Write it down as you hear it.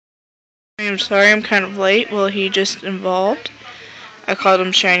I'm sorry I'm kind of late. Well, he just evolved. I called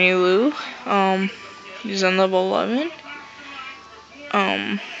him Shiny Lou. He's on level 11.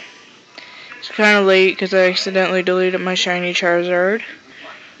 It's kind of late because I accidentally deleted my shiny Charizard.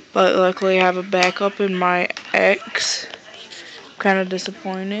 But luckily I have a backup in my X. I'm kind of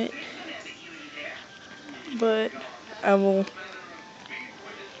disappointed. But I will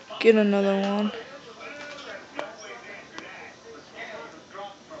get another one.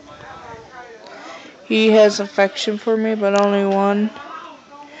 He has affection for me, but only one.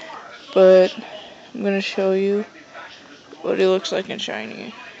 But I'm going to show you what he looks like in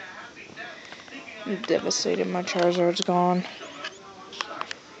shiny. I'm devastated my Charizard's gone.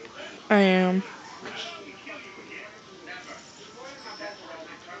 I am.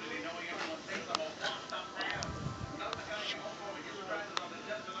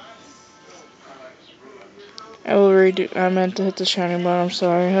 I will redo. I meant to hit the shiny, but I'm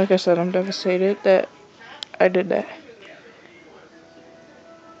sorry. Like I said, I'm devastated that I did that.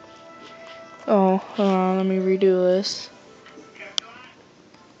 Oh, hold on. Let me redo this.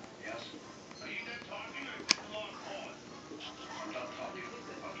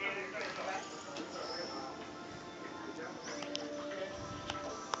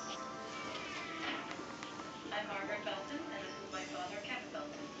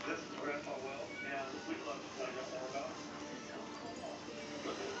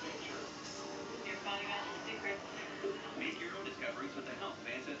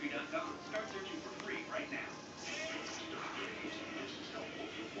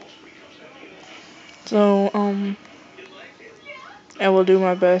 So, I will do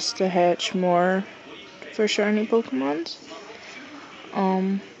my best to hatch more for shiny Pokemons.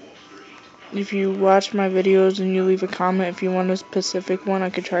 If you watch my videos and you leave a comment if you want a specific one, I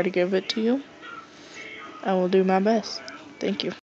could try to give it to you. I will do my best. Thank you.